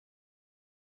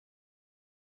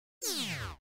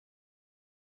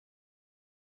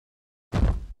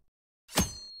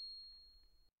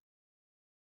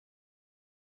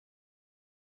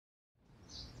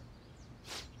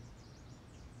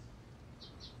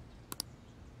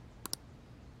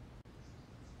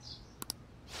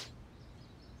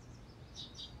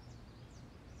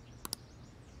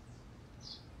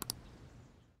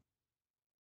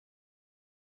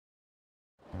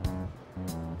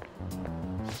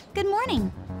Good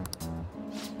morning.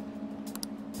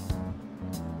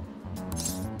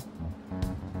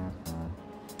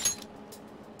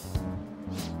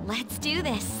 Let's do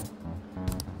this.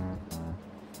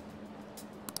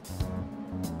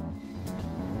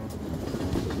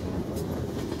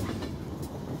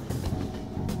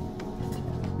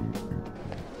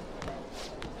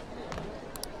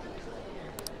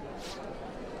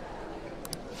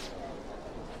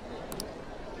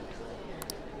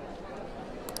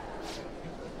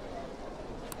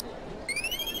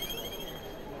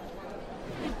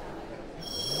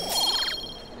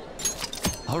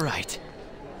 All right.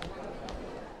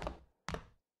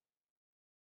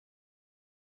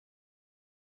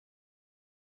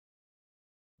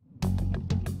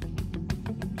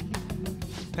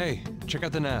 Hey, check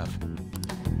out the nav.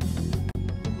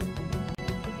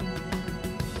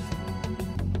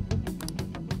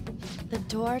 The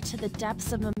door to the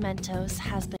depths of mementos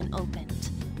has been opened.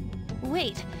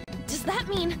 Wait, does that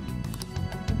mean...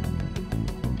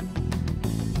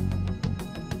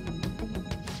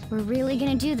 We're really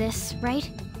gonna do this, right?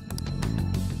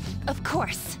 Of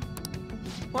course.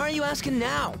 Why are you asking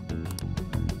now?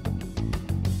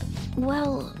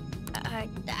 Well,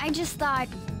 I just thought,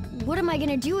 what am I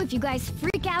gonna do if you guys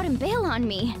freak out and bail on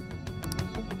me?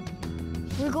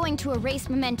 We're going to erase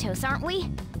mementos, aren't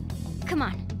we? Come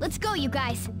on, let's go, you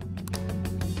guys.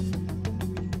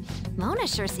 Mona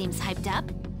sure seems hyped up.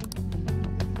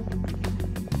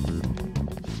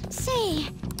 Say,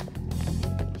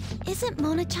 isn't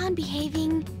Mona-chan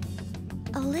behaving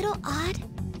a little odd?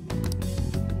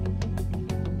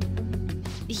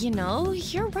 You know,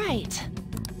 you're right.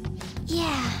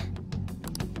 Yeah.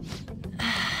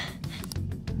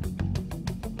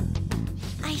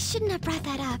 I shouldn't have brought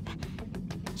that up.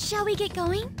 Shall we get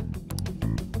going?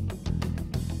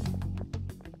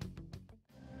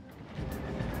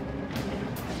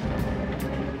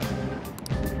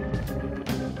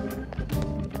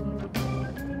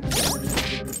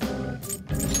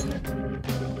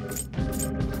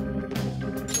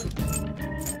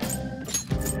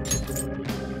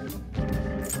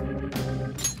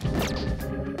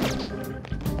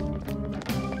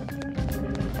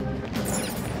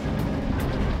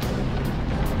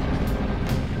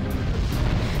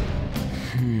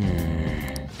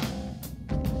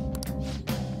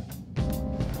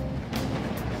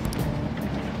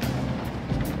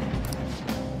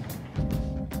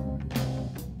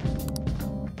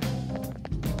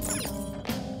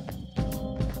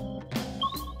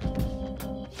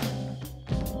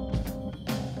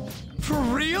 For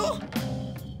real?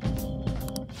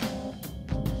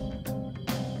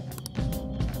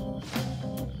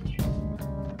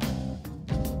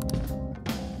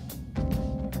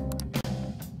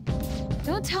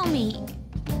 Don't tell me.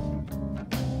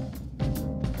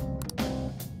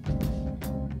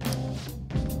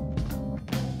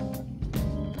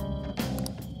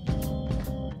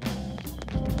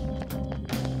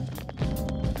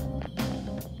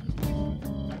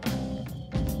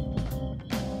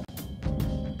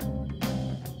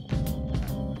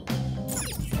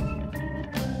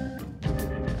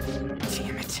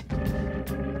 Damn it.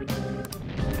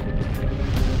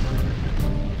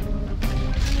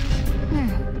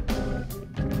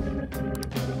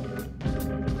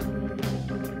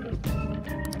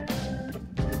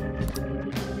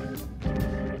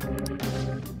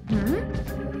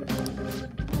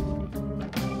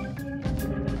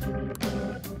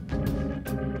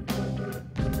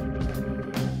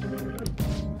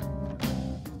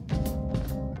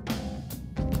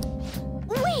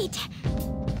 Wait!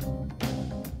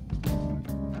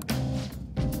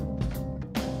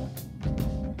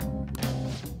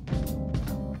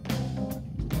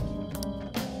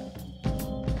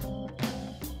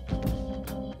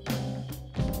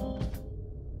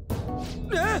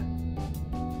 Ah!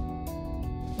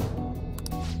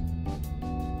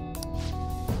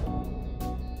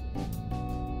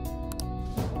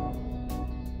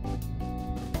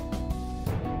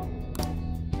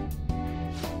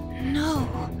 No.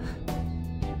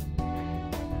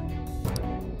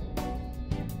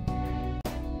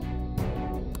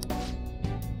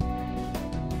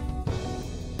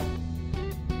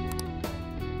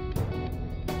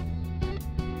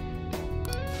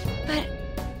 But...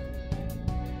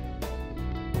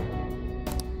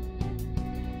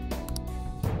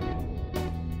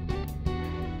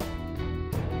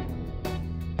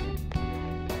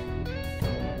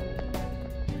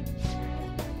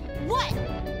 What?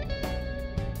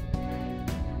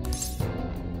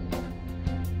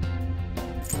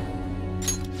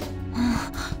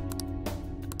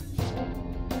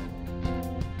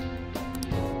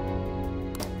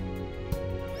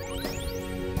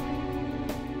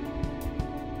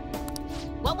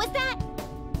 What was that?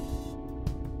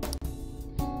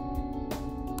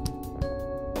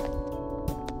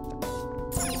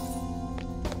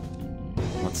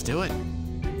 Let's do it.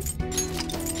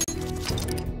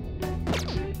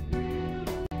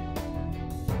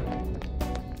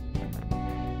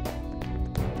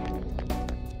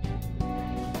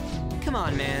 Come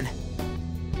on, man.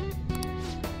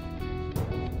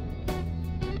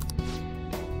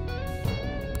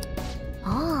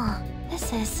 Oh,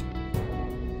 this is...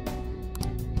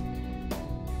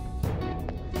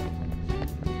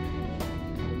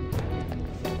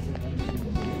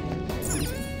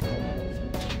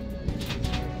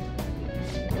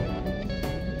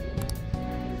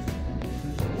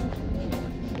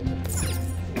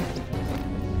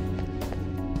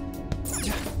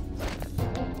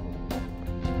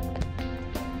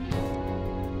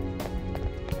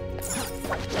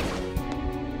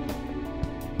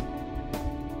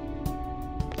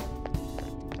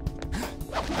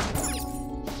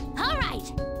 All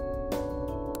right!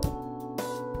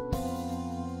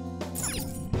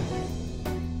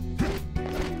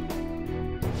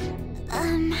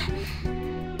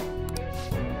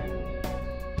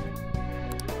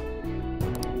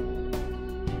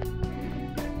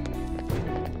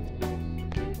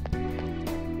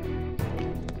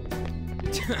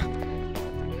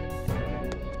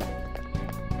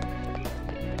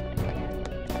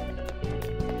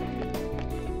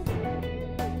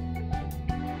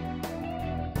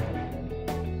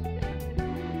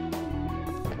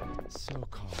 So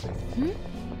calm.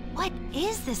 What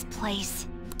is this place?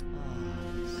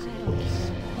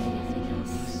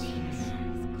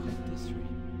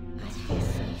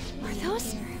 Are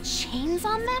those chains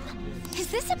on them? Is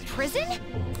this a prison?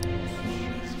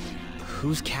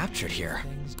 Who's captured here?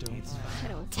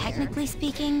 Technically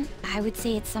speaking, I would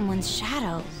say it's someone's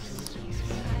shadow.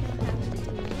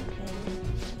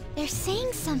 They're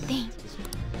saying something.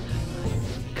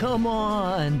 Come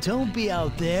on, don't be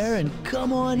out there and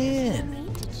come on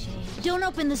in. Don't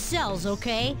open the cells,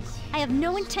 okay? I have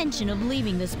no intention of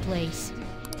leaving this place.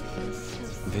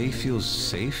 They feel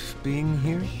safe being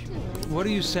here? What are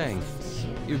you saying?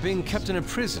 You're being kept in a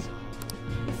prison.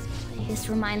 This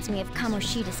reminds me of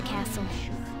Kamoshida's castle.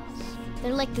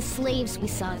 They're like the slaves we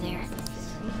saw there.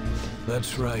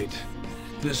 That's right.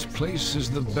 This place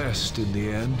is the best in the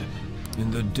end.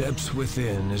 In the depths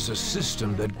within is a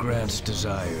system that grants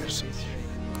desires.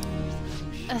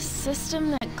 A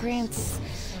system that grants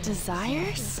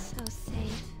desires?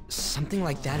 Something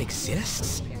like that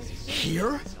exists?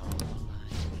 Here?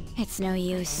 It's no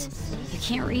use. You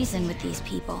can't reason with these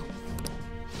people.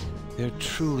 They're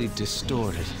truly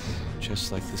distorted,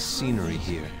 just like the scenery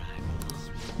here.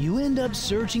 You end up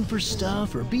searching for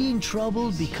stuff or being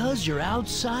troubled because you're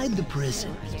outside the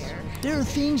prison. There are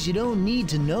things you don't need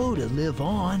to know to live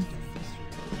on.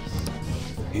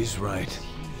 He's right.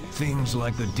 Things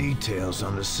like the details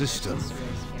on the system.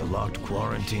 The locked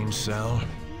quarantine cell.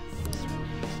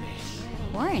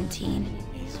 Quarantine?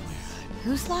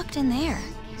 Who's locked in there?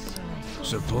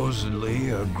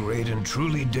 Supposedly a great and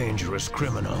truly dangerous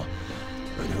criminal.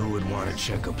 But who would want to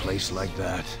check a place like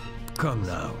that? Come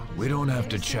now, we don't have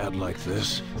to chat like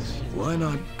this. Why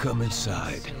not come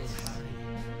inside?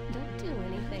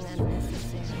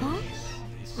 Huh?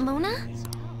 Mona?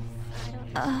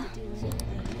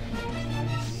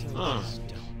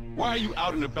 Why are you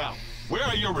out and about? Where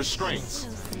are your restraints?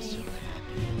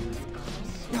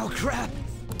 Oh, crap!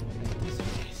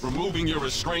 Removing your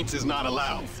restraints is not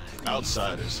allowed.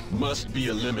 Outsiders must be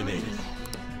eliminated.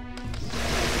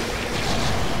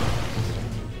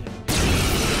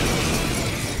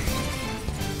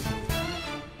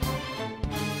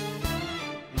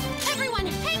 Everyone,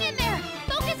 hang in there!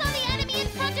 Focus on the enemy in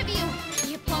front of you!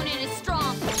 The opponent is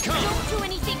strong. Don't do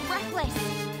anything reckless.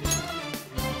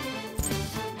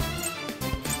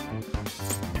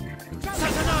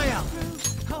 Satanaya!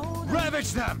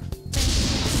 Ravage them!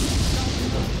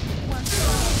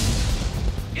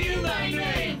 In thy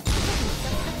name!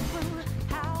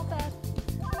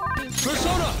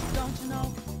 Persona!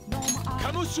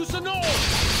 Kamususano!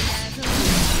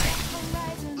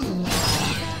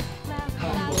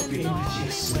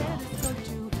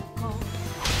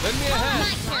 Lend me a hand!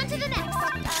 Nice, on to the next!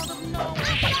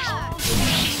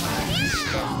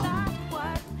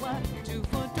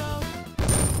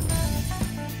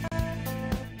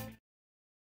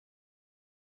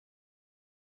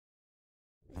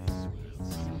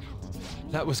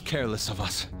 That was careless of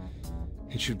us.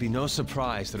 It should be no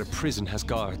surprise that a prison has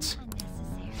guards.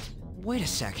 Wait a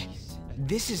sec.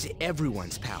 This is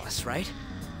everyone's palace, right?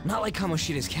 Not like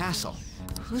Kamoshida's castle.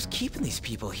 Who's keeping these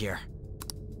people here?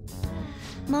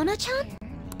 Mona-chan?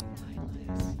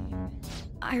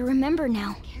 I remember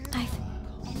now. I've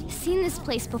seen this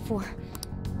place before.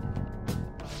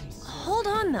 Hold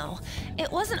on, though.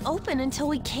 It wasn't open until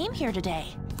we came here today.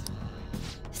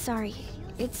 Sorry,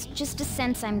 it's just a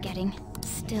sense I'm getting.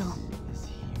 Still,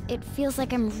 it feels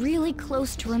like I'm really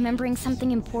close to remembering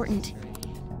something important.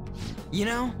 You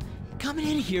know, coming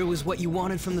in here was what you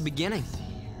wanted from the beginning.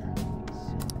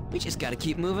 We just gotta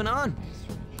keep moving on.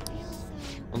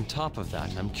 On top of that,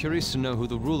 I'm curious to know who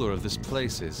the ruler of this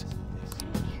place is.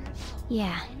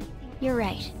 Yeah, you're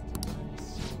right.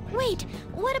 Wait,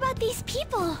 what about these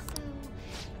people?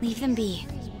 Leave them be.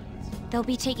 They'll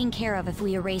be taken care of if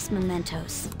we erase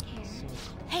mementos.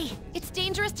 Hey, it's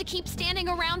dangerous to keep standing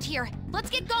around here. Let's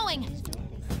get going!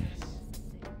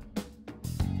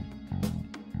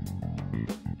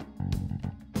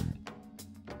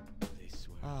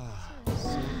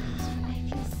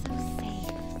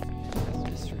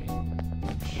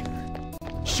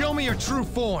 Show me your true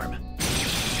form!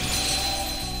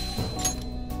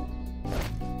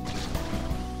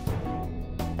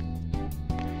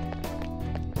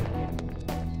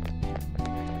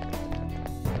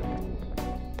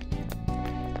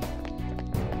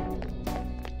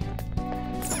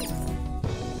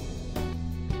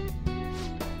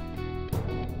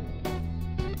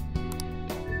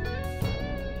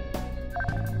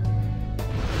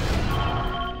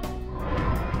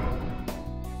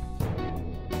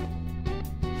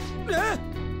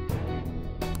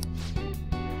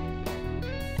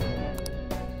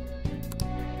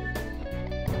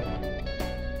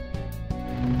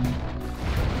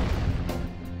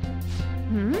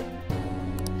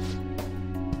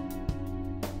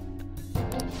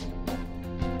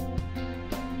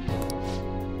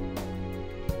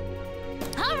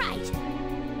 All right!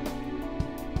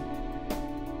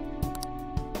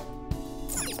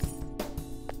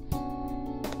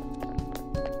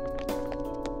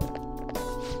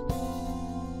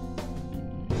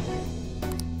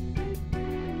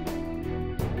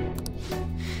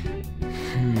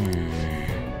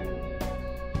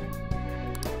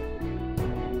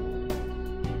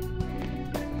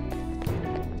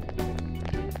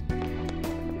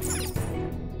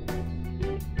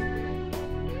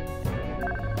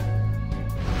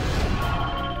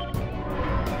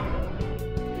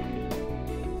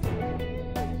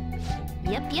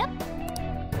 Yep.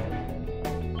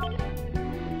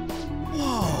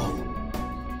 Whoa!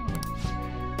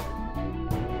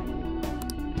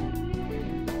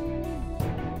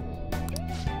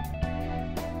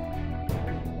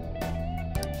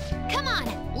 Come on,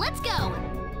 let's go!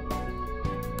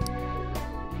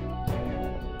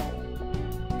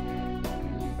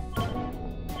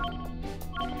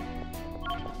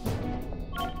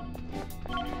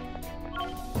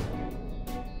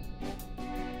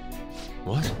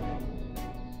 What?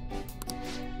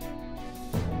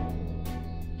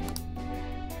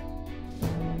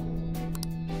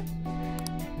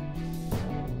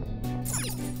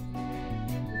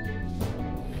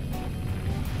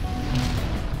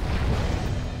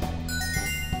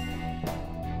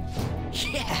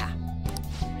 Yeah!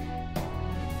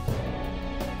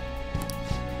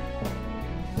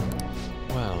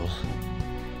 Well...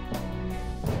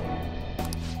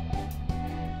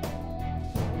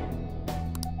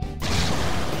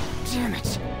 Damn it!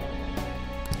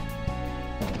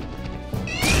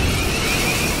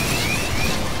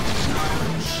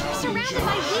 Surrounded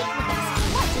by weaklings!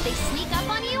 What, did they sneak up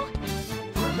on you?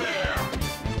 Prepare!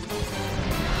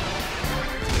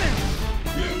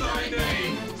 In thy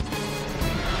name!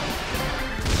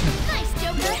 Nice,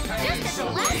 Joker! Just at the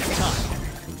last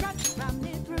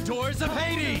second! Doors of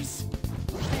Hades!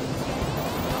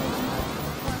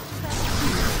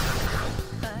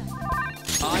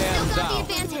 I am Still got thou. the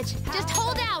advantage! Just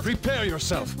hold out! Prepare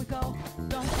yourself.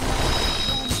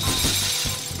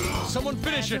 Someone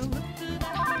finish it. No,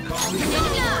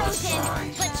 Pin!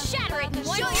 Let's shatter it in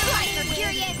one strike,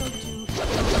 Mercurius!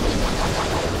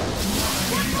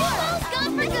 Almost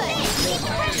gone for good! Keep the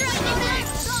pressure on, Nicholas!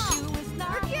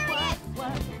 Mercurius!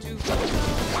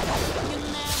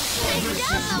 Nice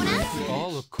job, Mona!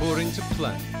 All according to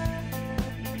plan.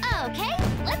 Okay,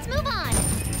 let's move on!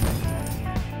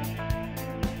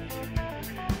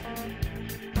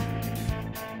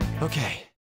 Okay.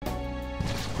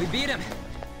 We beat him!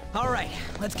 Alright,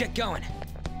 let's get going.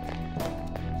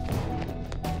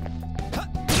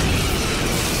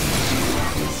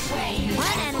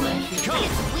 One enemy. It's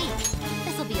weak.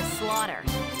 This'll be a slaughter.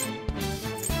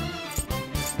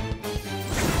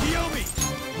 Yomi!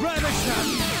 Ravish them!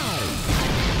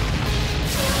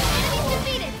 Enemy's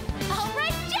defeated!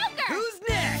 Alright, Joker! Who's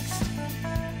next?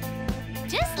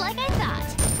 Just like I thought.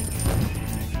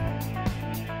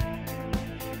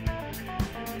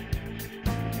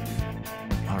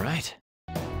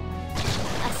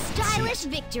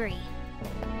 victory.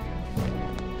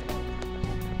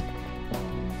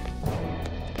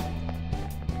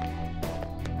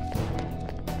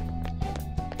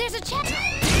 There's a check.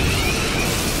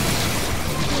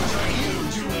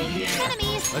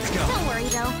 Enemies. Let's go. Don't worry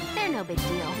though, they're no big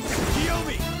deal.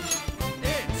 Kiyomi!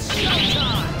 It's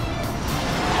showtime!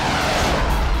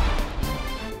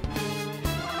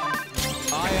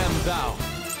 I am thou.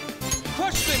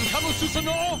 Crush them,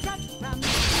 Kamususano!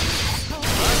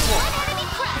 Enemy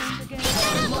crushed. Keep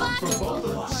that unlocked.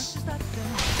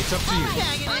 It's up to you.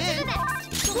 On to the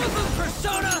next.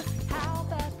 Persona!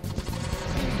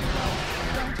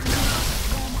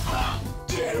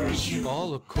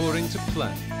 All according to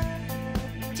plan.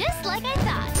 Just like I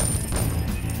thought.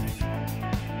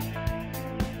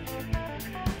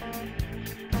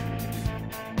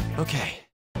 Okay.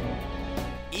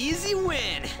 Easy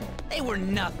win! They were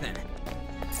nothing.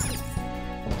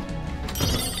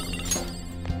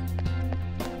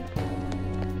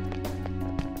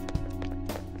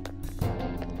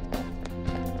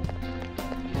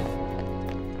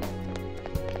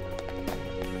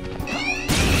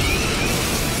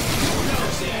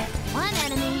 One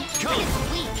enemy. But it's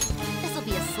weak. This'll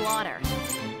be a slaughter.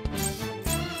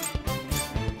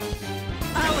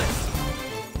 Alice!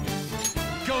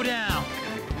 Go down!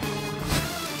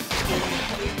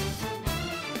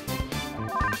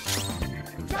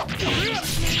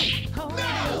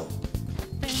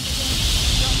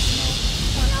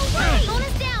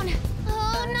 Bonus down.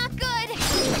 Oh, not good.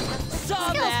 Saw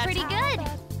Skill's that! pretty good.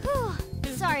 Whew.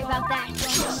 Sorry about that.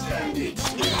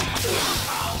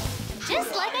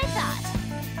 Just like I thought.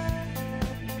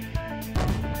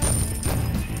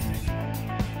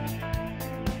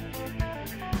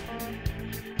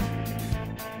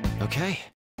 Okay.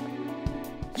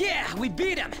 Yeah, we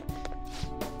beat him!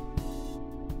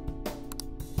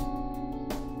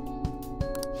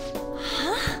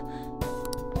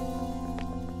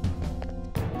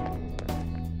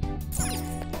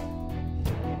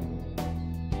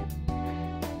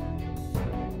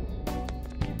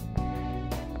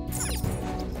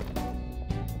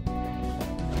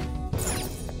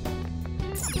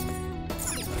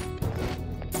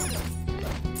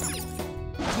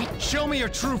 Show me your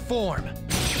true form!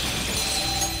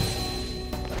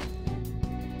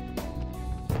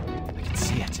 I can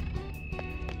see it.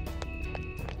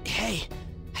 Hey,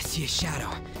 I see a shadow.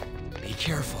 Be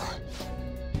careful.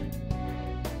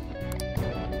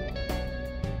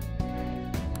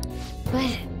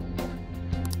 But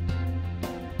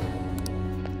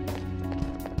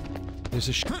There's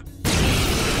a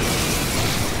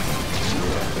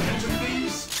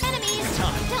Enemies.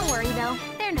 Don't worry though,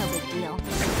 they're no big deal.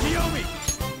 Kiyomi!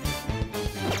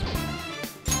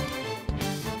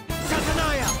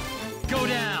 Satanaya! Go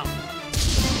down!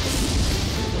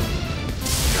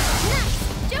 Nice!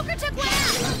 Joker took one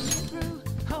out!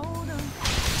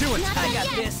 Do it! Not I done got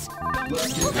yet. this!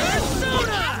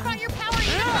 Persona! Brought your power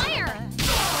even higher!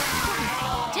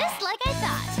 Just like I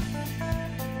thought.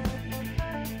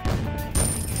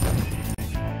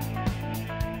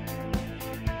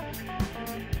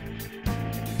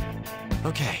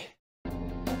 Okay.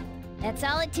 that's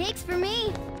all it takes for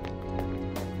me.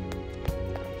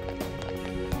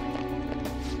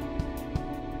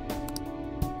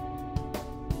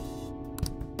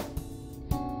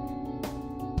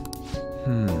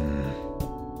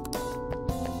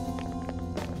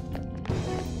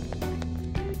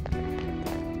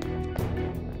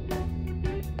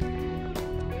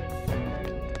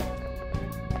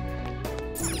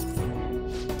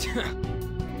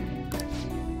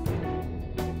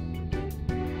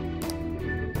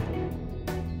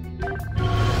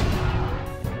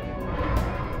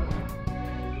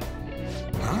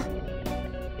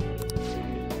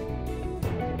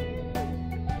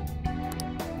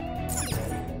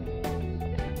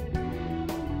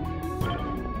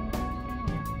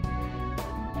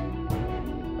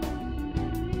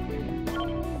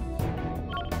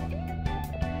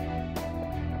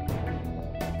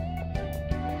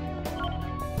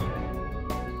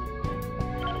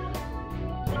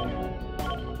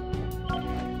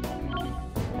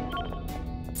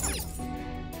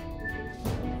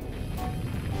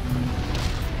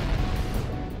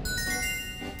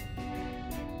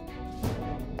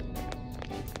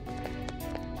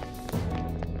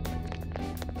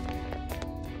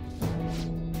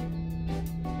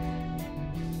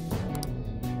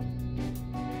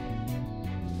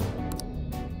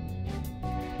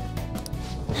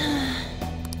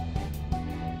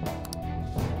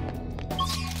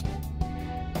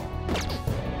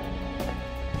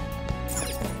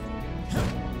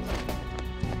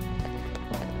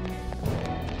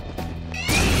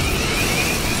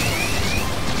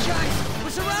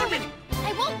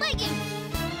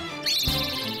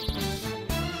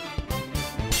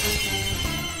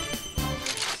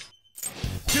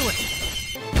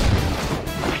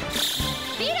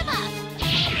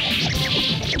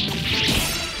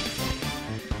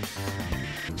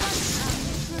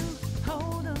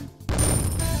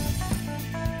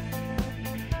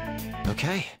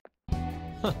 Okay.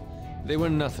 Huh. They were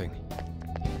nothing.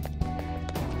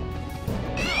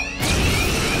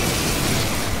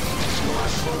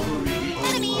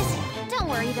 Enemies! Don't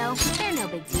worry though, they're no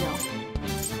big deal.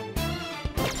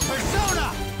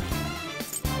 Persona!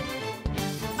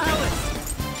 Alice!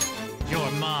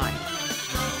 You're mine.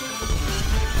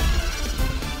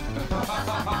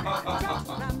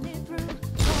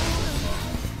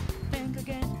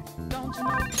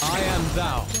 I am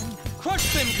thou.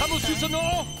 Crush them,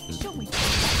 Kamususanoo!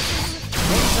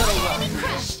 Enemy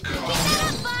crushed! Pick that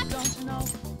up, Fox!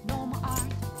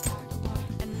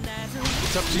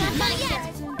 It's up to you. Not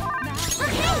yet!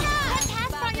 Okay! That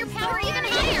pass brought your power even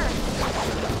higher!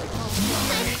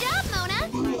 Nice job,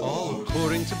 Mona! All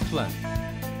according to plan.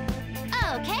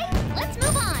 Okay, let's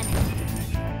move on!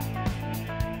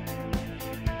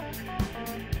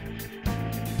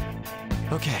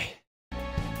 Okay.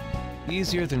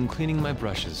 Easier than cleaning my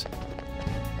brushes.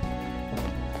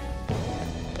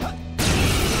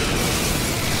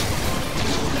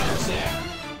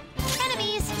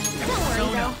 Enemies! Don't worry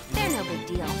though, they're no big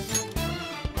deal.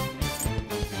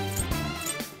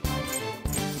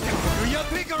 Yuya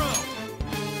Picaro!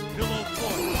 Pillow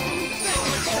Fort!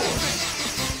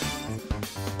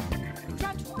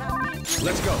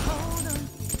 Let's go.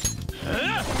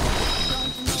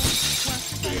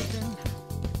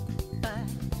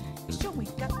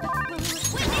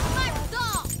 Witness my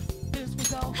resolve!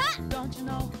 Ha!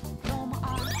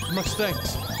 Much thanks.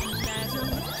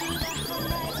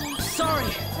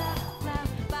 Sorry.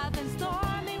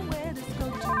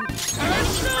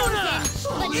 Persona!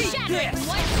 Let's shatter it in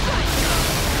one strike!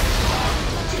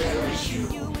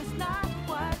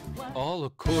 All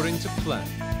according to plan.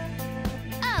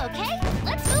 Okay,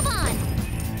 let's move on!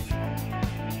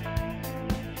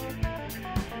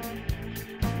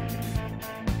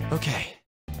 Okay.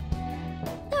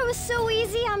 That was so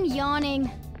easy, I'm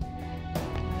yawning.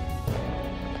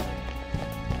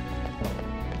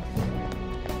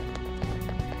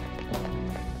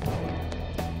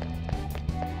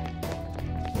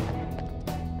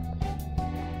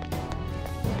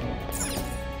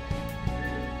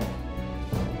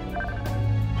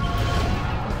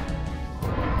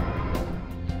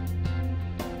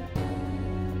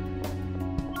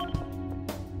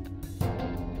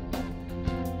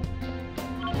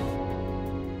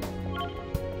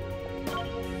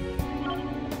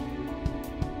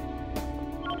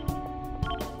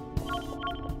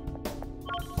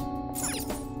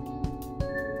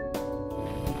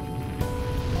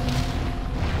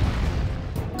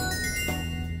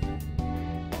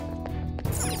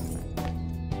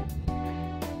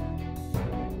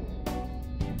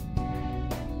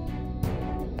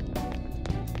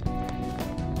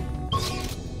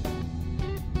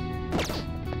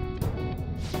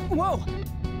 Whoa!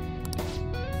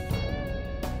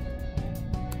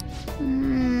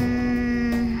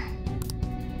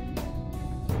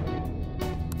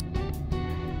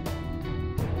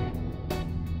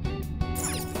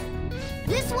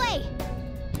 This way!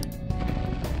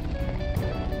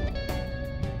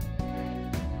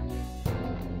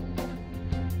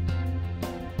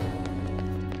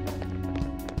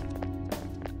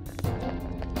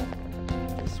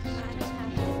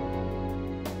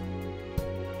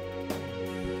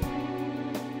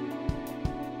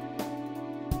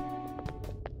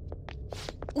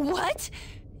 What?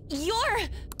 You're...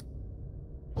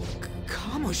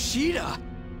 Kamoshida!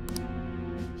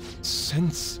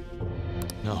 Sense...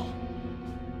 No.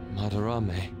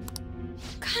 Madarame.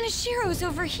 Kanashiro's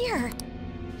over here.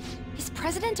 Is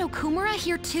President Okumura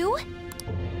here too?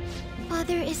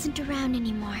 Father isn't around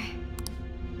anymore.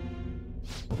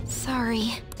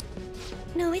 Sorry.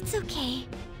 No, it's okay.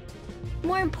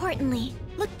 More importantly,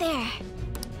 look there.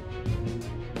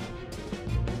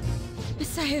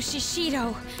 Masayoshi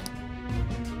Shido.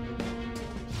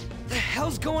 The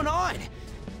hell's going on?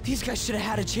 These guys should have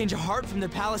had a change of heart from their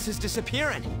palaces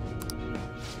disappearing.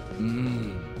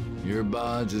 Your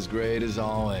bod's as great as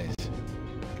always.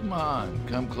 Come on,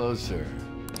 come closer.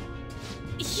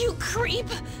 You creep!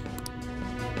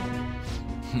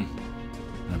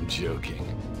 I'm joking.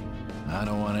 I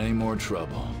don't want any more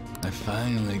trouble. I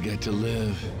finally get to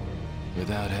live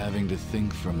without having to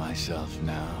think for myself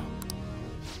now.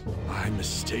 I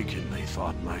mistakenly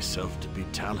thought myself to be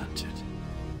talented.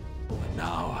 But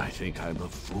now I think I'm a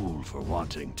fool for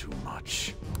wanting too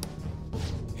much.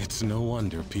 It's no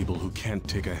wonder people who can't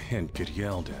take a hint get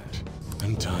yelled at.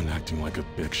 I'm done acting like a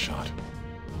big shot.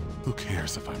 Who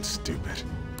cares if I'm stupid?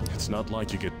 It's not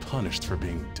like you get punished for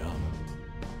being dumb.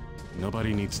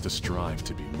 Nobody needs to strive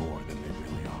to be more than they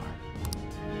really are.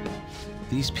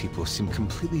 These people seem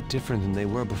completely different than they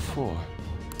were before.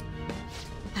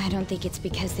 I don't think it's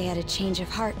because they had a change of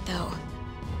heart, though.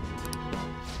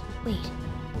 Wait.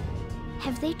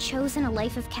 Have they chosen a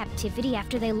life of captivity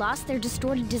after they lost their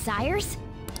distorted desires?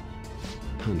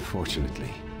 Unfortunately,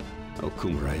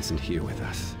 Okumura isn't here with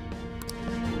us.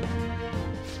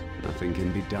 Nothing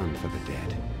can be done for the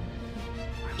dead.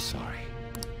 I'm sorry.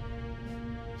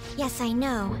 Yes, I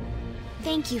know.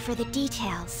 Thank you for the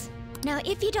details. Now,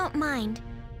 if you don't mind,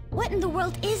 what in the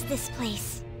world is this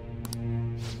place?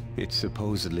 It's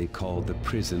supposedly called the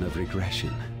Prison of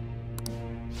Regression.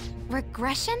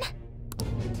 Regression?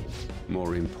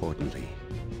 More importantly,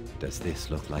 does this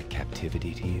look like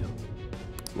captivity to you?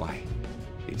 Why,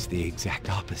 it's the exact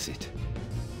opposite.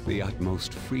 The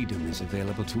utmost freedom is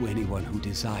available to anyone who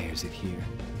desires it here.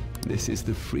 This is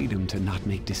the freedom to not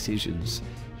make decisions.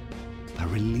 A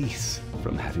release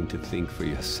from having to think for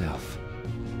yourself.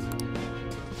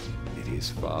 It is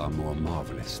far more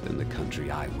marvelous than the country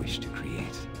I wish to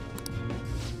create.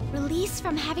 Release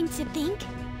from having to think?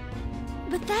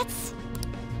 But that's...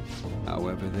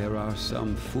 However, there are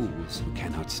some fools who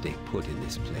cannot stay put in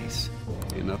this place.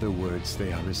 In other words,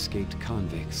 they are escaped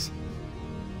convicts.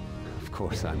 Of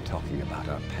course, I'm talking about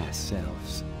our past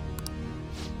selves.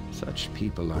 Such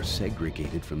people are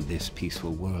segregated from this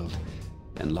peaceful world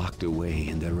and locked away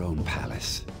in their own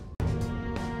palace.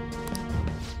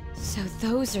 So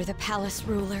those are the palace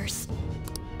rulers.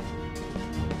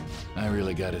 I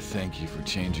really gotta thank you for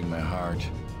changing my heart.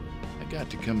 I got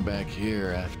to come back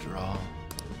here after all.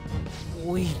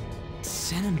 We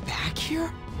sent him back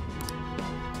here?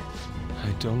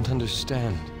 I don't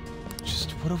understand.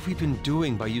 Just what have we been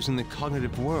doing by using the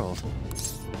cognitive world?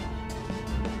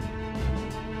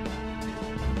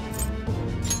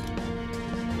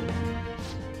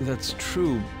 That's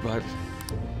true, but...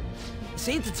 This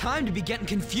ain't the time to be getting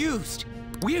confused.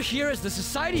 We're here as the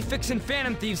Society fixing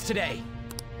Phantom Thieves today.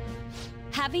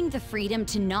 Having the freedom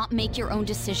to not make your own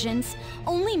decisions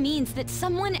only means that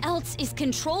someone else is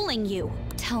controlling you.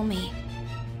 Tell me,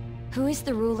 who is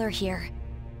the ruler here?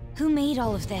 Who made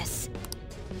all of this?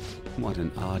 What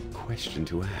an odd question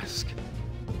to ask.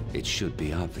 It should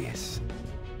be obvious.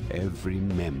 Every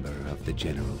member of the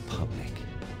general public.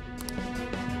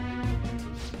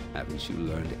 Haven't you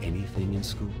learned anything in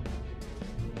school?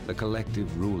 The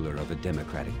collective ruler of a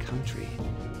democratic country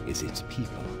is its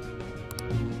people.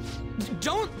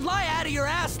 Don't lie out of your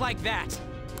ass like that!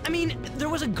 I mean, there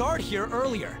was a guard here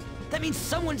earlier. That means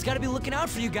someone's gotta be looking out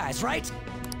for you guys, right?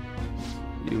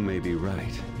 You may be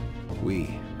right.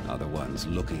 We are the ones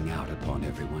looking out upon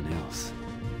everyone else.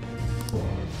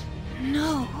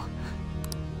 No.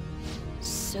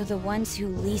 So the ones who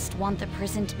least want the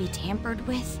prison to be tampered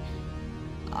with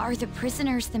are the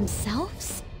prisoners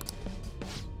themselves?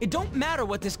 It don't matter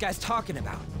what this guy's talking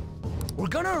about. We're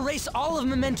gonna erase all of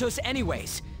Mementos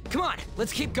anyways. Come on,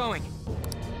 let's keep going.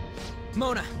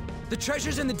 Mona, the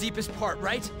treasure's in the deepest part,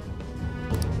 right?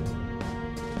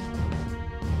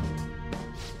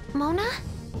 Mona?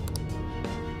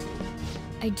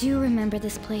 I do remember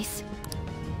this place.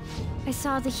 I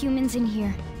saw the humans in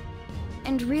here,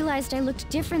 and realized I looked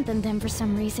different than them for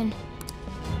some reason.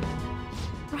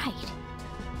 Right.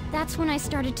 That's when I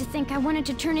started to think I wanted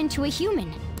to turn into a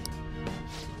human.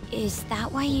 Is that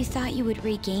why you thought you would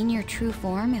regain your true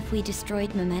form if we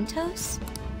destroyed Mementos?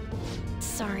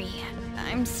 Sorry,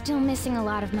 I'm still missing a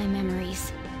lot of my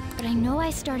memories. But I know I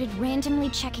started randomly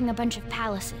checking a bunch of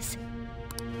palaces.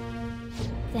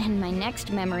 Then my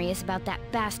next memory is about that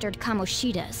bastard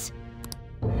Kamoshida's.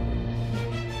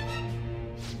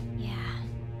 Yeah.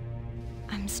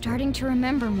 I'm starting to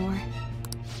remember more.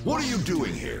 What are you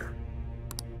doing here?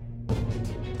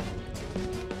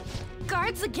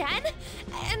 Guards again?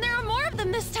 And there are more of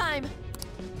them this time!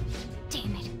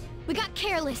 Damn it. We got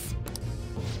careless.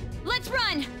 Let's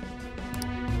run!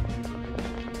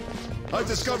 I've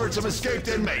discovered some escaped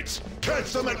inmates.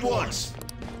 Catch them at once!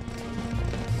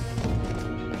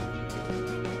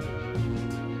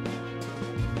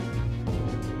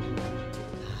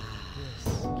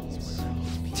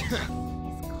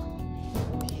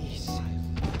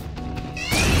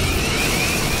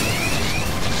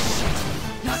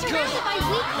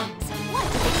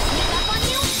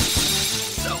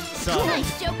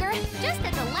 Nice, Joker! Just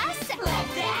at the last second!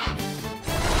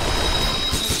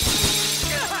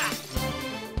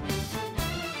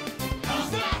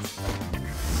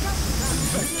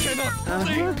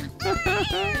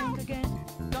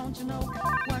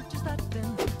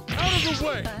 Out of the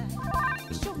way!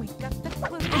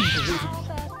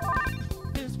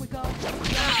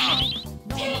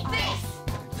 Take this!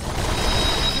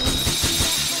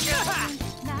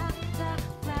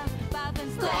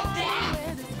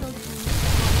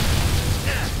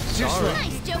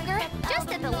 Nice, Joker! Just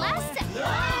at the the last second.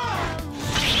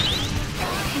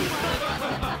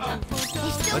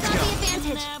 You've still got the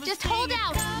advantage. Just hold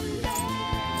out.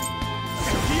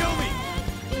 Kiyomi!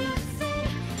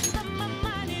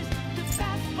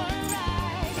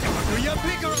 Yuya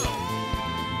Picaro!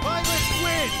 Violet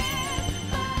win!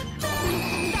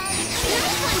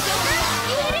 Nice one, Joker!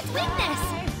 You hit its weakness!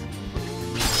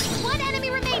 One enemy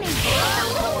remaining! A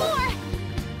little more!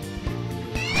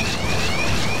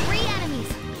 3 enemies.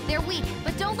 They're weak,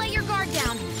 but don't let your guard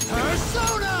down.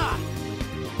 Persona!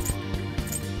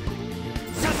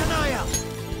 Satanaya!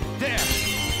 There!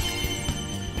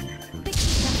 Nice!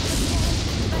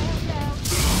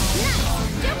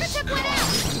 Joker took one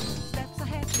out!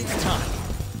 It's time.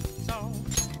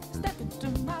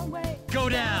 Go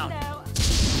down!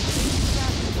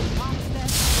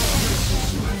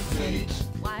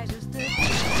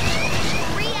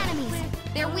 3 enemies.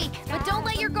 They're weak, but don't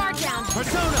let your guard down.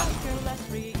 Persona!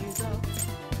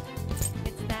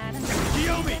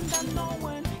 Kiyomi!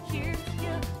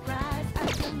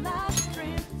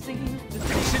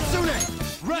 Shitsune!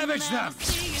 Ravage them!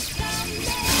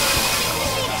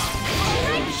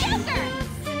 Alright, Joker!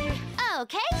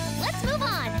 Okay, let's move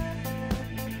on.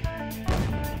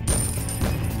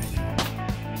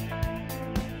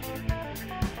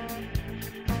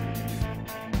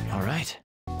 All right.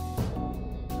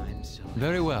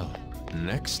 Very well.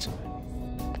 Next.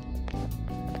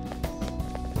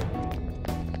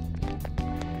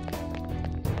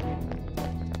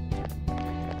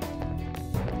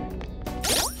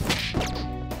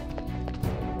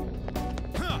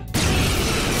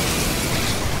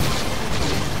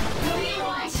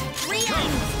 Three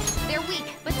enemies. They're weak,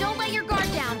 but don't let your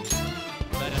guard down.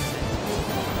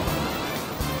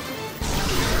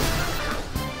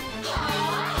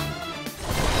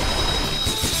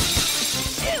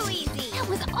 Too easy. That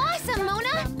was awesome,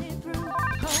 Mona.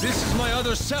 This is my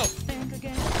other self!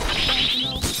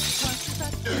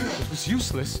 It was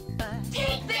useless.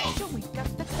 Take this.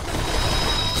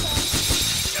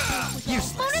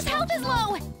 Useless. Mona's health is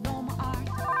low.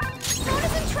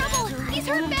 Mona's in trouble. He's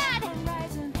hurt bad.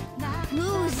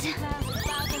 Lose.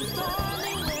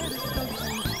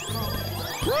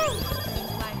 Woo.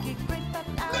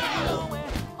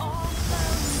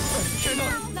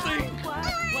 Cannot think.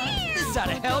 This ought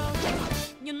to help.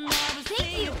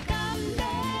 Thank you.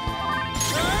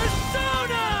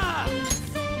 Persona!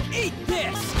 Eat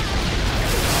this!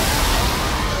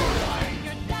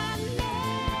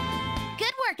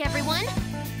 Good work, everyone.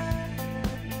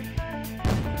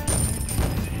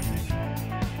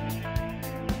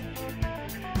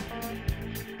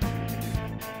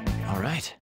 All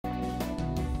right.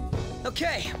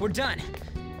 Okay, we're done.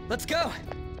 Let's go.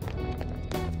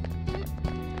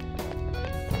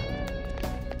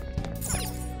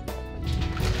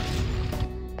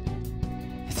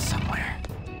 It's somewhere.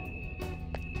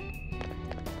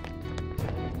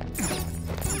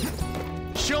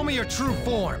 Show me your true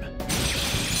form!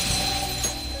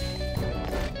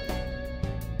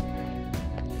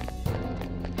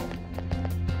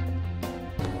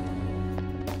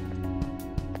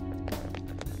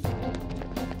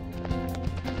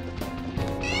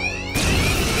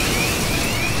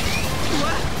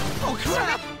 Oh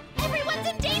crap! Everyone's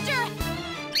in danger.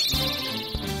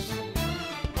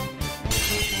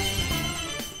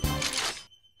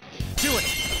 Do it!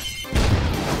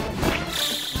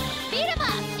 Beat him up.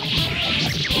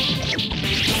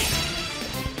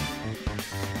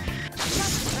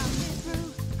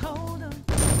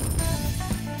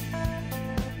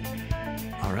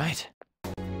 All right.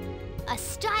 A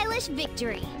stylish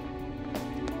victory.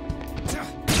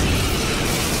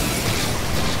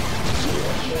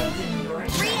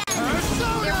 Three enemies.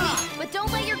 They're weak, but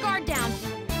don't let your guard down.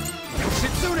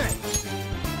 Shitsune!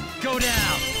 Go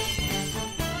down!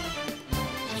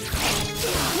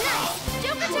 Nice!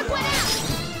 Joker took one out.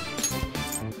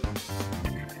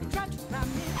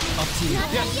 Up to you. Not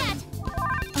done yet.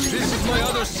 This is my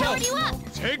other self! Powered you up.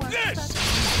 Take this!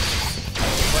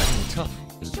 Fighting tough.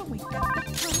 Let's go!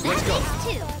 That makes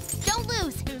 2. Don't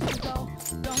lose.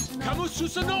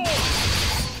 Kamususano!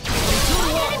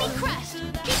 One enemy crushed.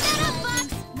 Keep that up, Fox.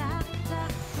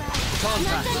 Tom,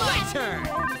 Not my done yet. turn!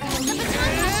 The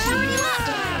baton has powered you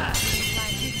up.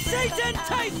 Satan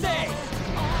Taisei!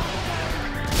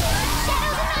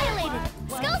 Shadows annihilated.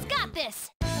 Skull's got this.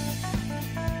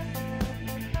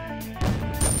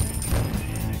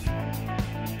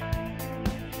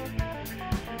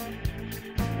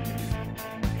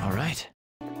 All right.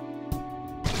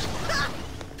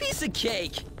 Piece of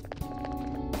cake.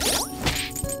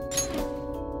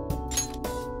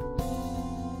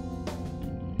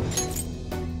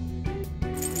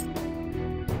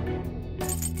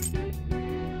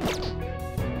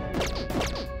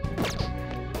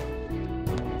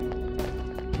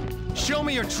 Show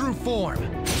me your true form!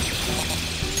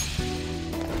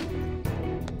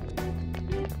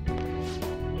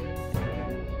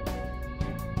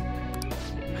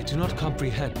 I do not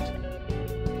comprehend.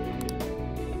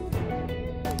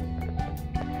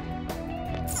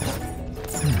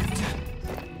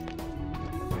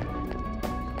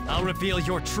 I'll reveal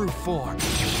your true form.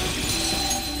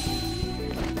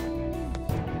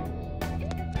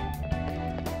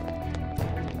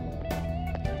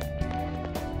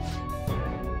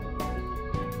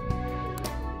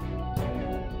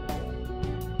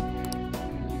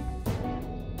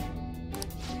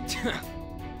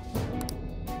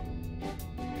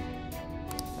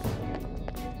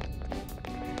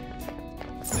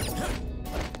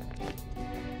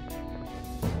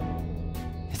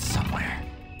 It's somewhere.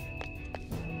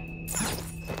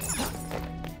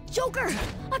 Joker!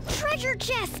 A treasure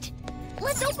chest!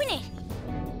 Let's open it!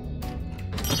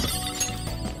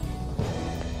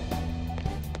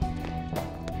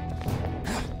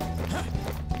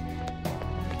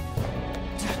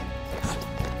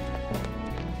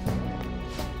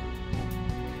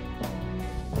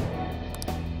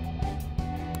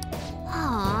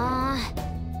 Aww.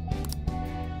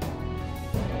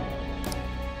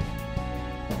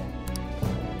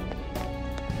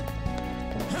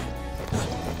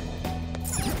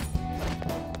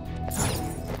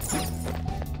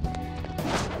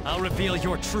 I'll reveal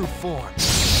your true form.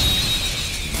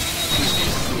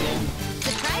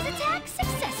 Surprise attack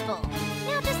successful.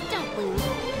 Now just don't lose.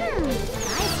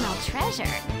 I smell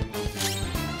treasure.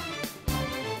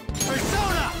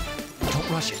 Persona! Don't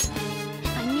rush it.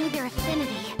 If I knew their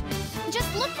affinity.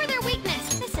 Just look for their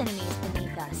weakness. This enemy is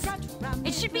beneath us.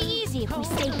 It should be easy if we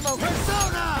stay focused.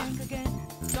 Persona!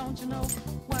 Don't you know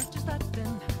what you're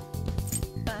starting?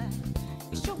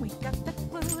 You sure we got that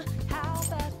clue? How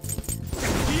bad?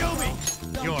 Yomi!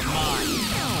 You're mine!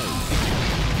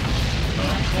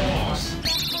 Of course!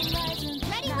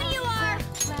 Ready when you are!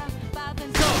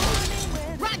 Go!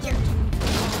 Roger!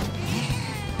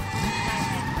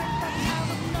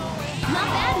 Not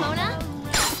bad, Mona!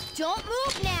 Don't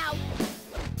move now!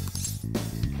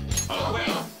 Oh,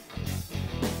 well.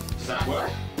 Does that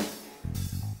work?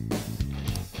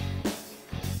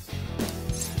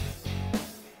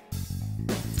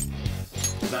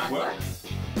 Does that work?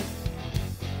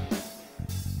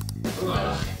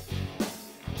 Ugh.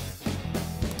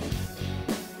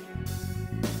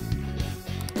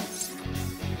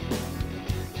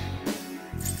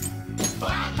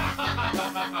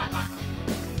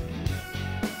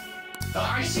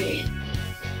 I see.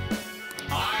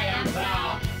 I am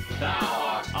thou, thou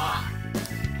art I.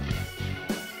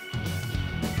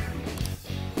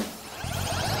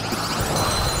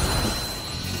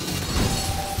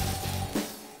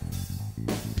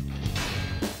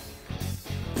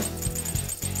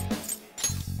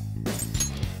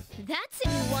 That's a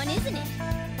new one, isn't it?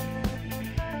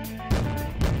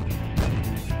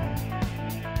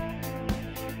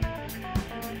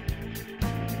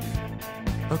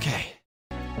 Okay.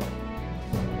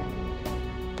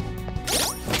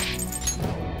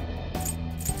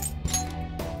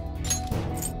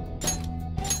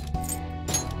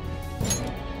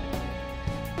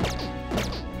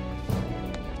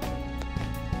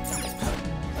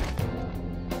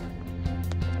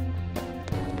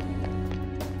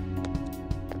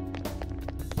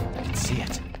 I can see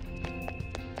it.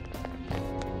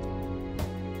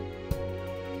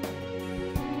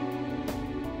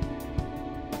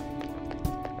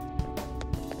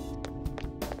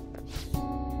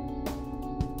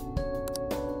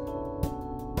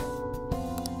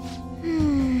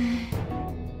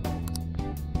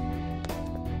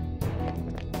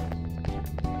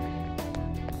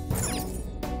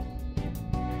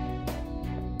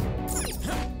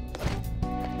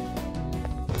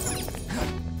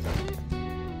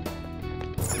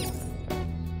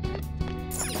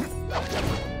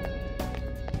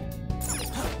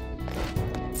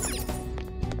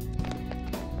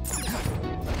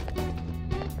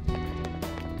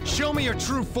 Show me your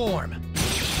true form.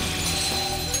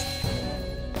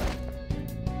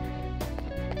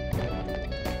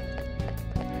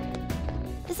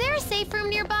 Is there a safe room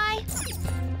nearby?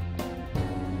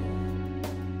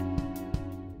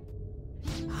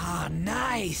 Ah,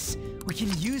 nice! We can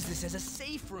use this as a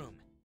safe room.